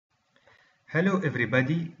Hello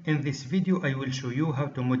everybody, in this video I will show you how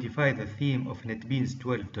to modify the theme of Netbeans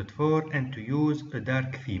 12.4 and to use a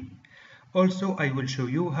dark theme. Also I will show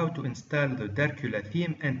you how to install the Darcula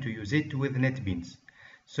theme and to use it with Netbeans.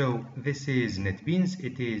 So this is Netbeans,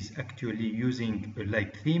 it is actually using a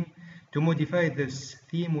light theme. To modify this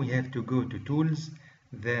theme we have to go to Tools,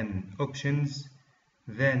 then Options,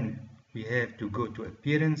 then we have to go to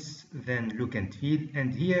Appearance, then Look and Feel,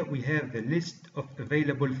 and here we have the list of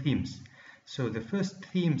available themes. So the first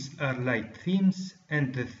themes are light themes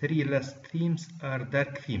and the three last themes are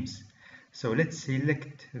dark themes. So let's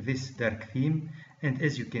select this dark theme, and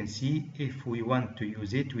as you can see, if we want to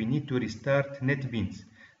use it, we need to restart Netbeans.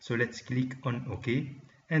 So let's click on OK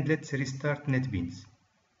and let's restart Netbeans.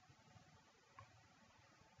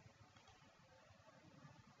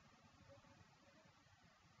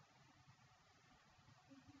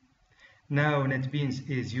 Now Netbeans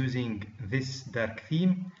is using this dark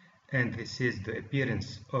theme, and this is the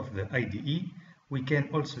appearance of the IDE. We can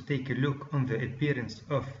also take a look on the appearance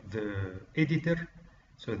of the editor.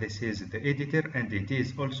 So this is the editor and it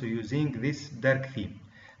is also using this dark theme.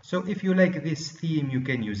 So if you like this theme you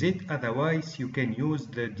can use it, otherwise you can use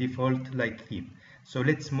the default light theme. So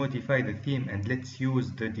let's modify the theme and let's use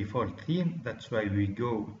the default theme. That's why we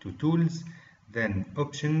go to Tools, then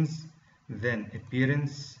Options, then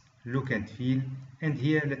Appearance, Look and Feel, and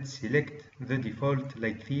here let's select the default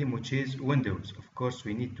light theme, which is Windows. Of course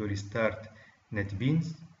we need to restart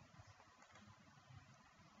Netbeans.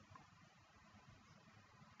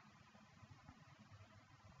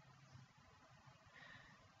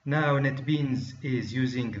 Now Netbeans is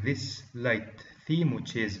using this light theme,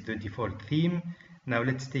 which is the default theme. Now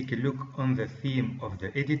let's take a look on the theme of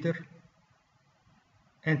the editor.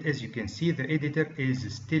 And as you can see, the editor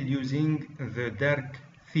is still using the dark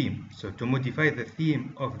theme. So to modify the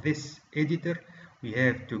theme of this editor, we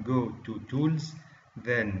have to go to Tools,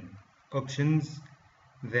 then Options,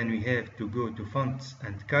 then we have to go to Fonts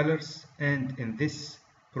and Colors, and in this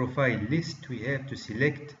profile list we have to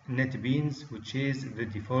select Netbeans, which is the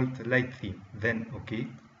default light theme, then OK.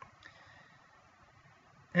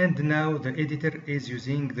 And now the editor is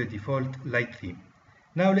using the default light theme.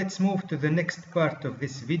 Now let's move to the next part of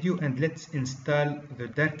this video and let's install the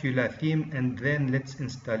Darcula theme, and then let's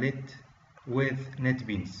install it with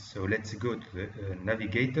Netbeans. So let's go to the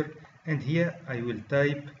navigator, and here I will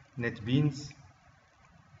type Netbeans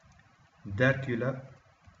Darcula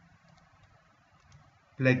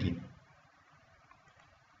plugin.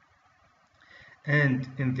 And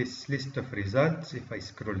in this list of results, if I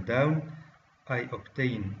scroll down, I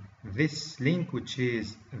obtain this link, which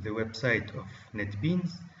is the website of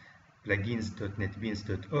Netbeans,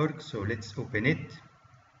 plugins.netbeans.org. So let's open it.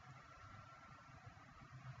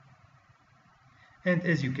 And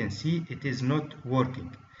as you can see, it is not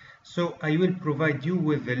working. So I will provide you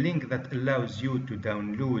with the link that allows you to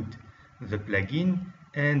download the plugin,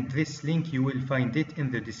 and this link you will find it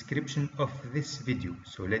in the description of this video.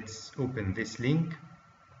 So let's open this link.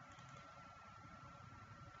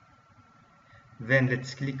 Then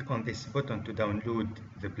let's click on this button to download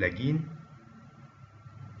the plugin.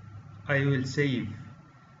 I will save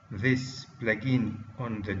this plugin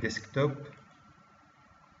on the desktop.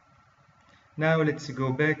 Now let's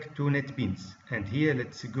go back to Netbeans, and here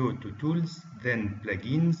let's go to Tools, then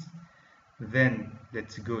Plugins, then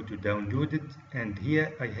let's go to Downloaded, and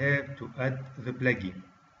here I have to add the plugin.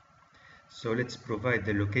 So let's provide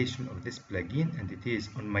the location of this plugin, and it is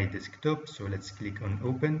on my desktop. So let's click on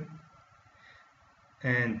Open.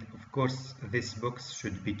 And of course this box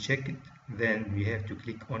should be checked. Then we have to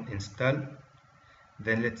click on Install.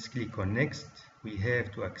 Then let's click on Next. We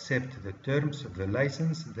have to accept the terms of the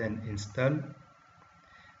license, then Install,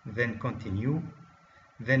 then Continue.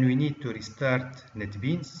 Then we need to restart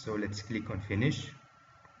Netbeans, so let's click on Finish.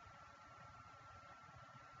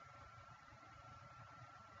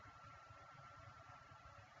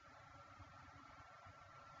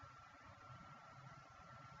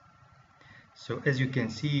 So as you can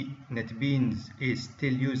see, Netbeans is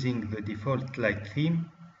still using the default light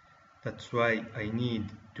theme. That's why I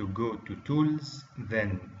need to go to Tools,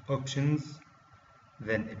 then Options,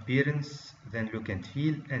 then Appearance, then Look and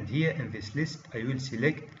Feel, and here in this list I will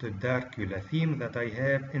select the Darcula theme that I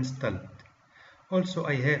have installed. Also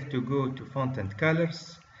I have to go to Font and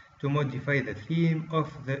Colors to modify the theme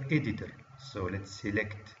of the editor. So let's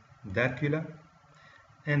select Darcula,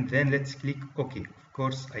 and then let's click OK. Of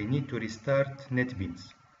course I need to restart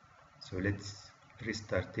Netbeans, so let's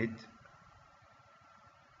restart it.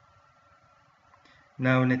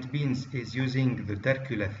 Now Netbeans is using the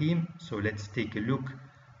Darcula theme, so let's take a look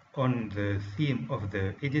on the theme of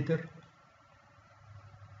the editor.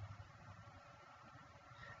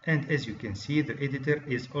 And as you can see, the editor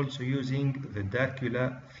is also using the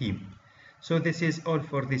Darcula theme. So this is all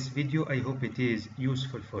for this video. I hope it is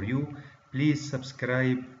useful for you. Please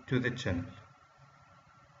subscribe to the channel.